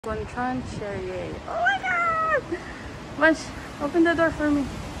Contran Cherry. Oh my god! Bunch, open the door for me.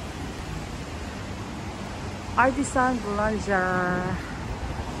 Artisan Belanger.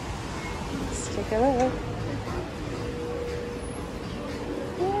 Let's check it out.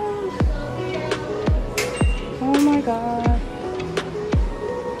 Oh my god.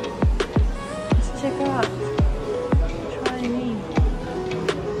 Let's check out. Try me.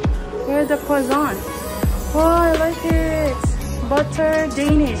 Where's the croissant? Oh, I like it. Butter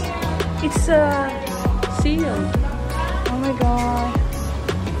Danish. It's Seoul. Oh my god.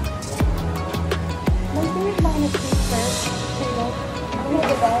 Oh my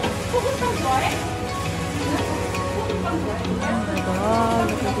god,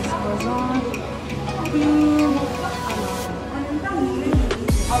 look at this croissant. Cream.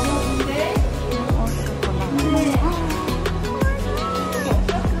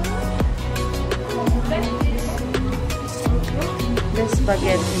 This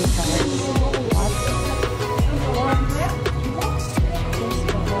baguette inside.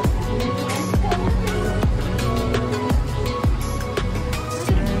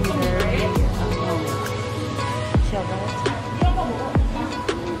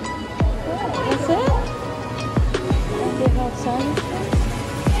 That's it? They have sandwiches.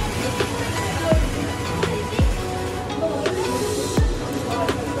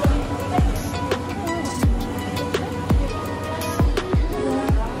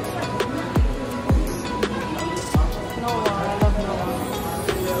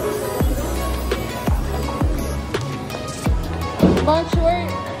 Bunch,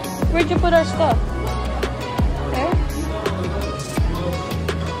 where'd you put our stuff? There?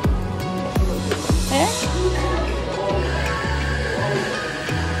 There?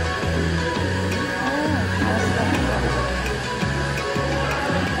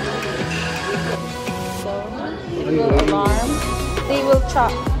 So, it will alarm. They will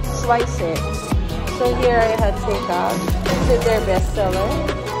slice it. So here I had takeout. This is their bestseller.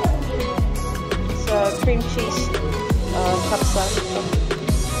 It's a cream cheese.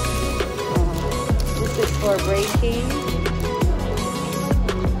 This is for breaking.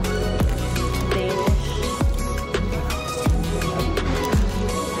 Danish.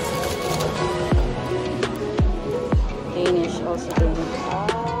 Danish, also Danish. Ah,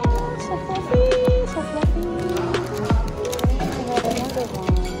 so fluffy, so fluffy. I have another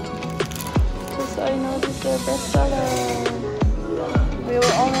one. Because I know this is their bestseller. We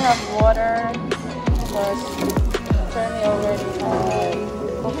will only have water plus. Currently already had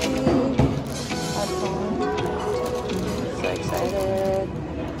coffee at home. So excited.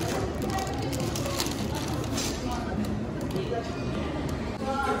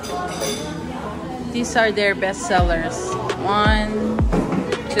 These are their best sellers. 1,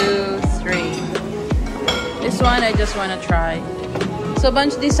 2, 3. This one I just want to try. So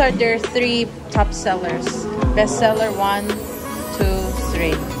bunch, these are their 3 top sellers. Bestseller 1, 2,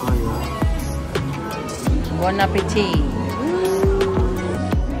 3. Bon appetit.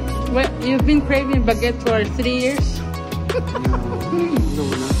 Well, you've been craving baguette for 3 years?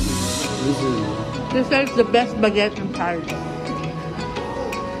 This is the best baguette in Paris.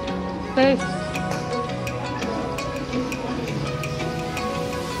 Taste.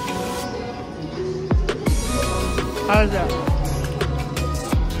 How's that?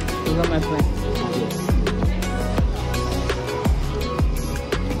 Look at my plate.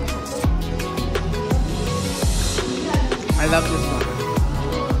 I love this one.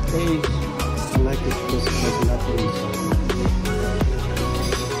 I like it because it has nothing inside.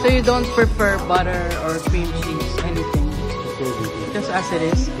 So you don't prefer butter or cream cheese, anything? Just as it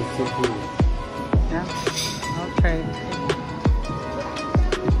is? It's so good. Yeah? Okay.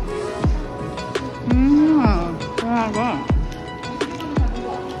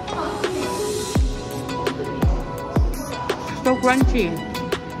 So crunchy.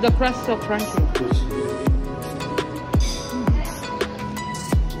 The crust so crunchy.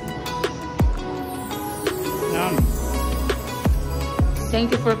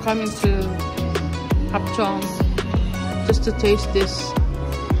 Thank you for coming to Hapcheong just to taste this.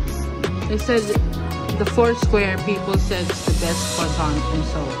 They said the 4 Square people said it's the best croissant in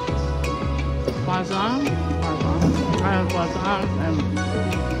Seoul. Croissant, and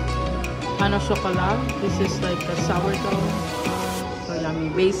pain au chocolat. This is like a sourdough. So yummy.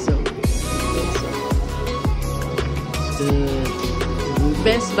 Basil. It's good.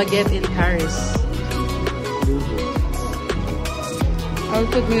 Best baguette in Paris. I'll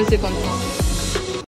put music on top.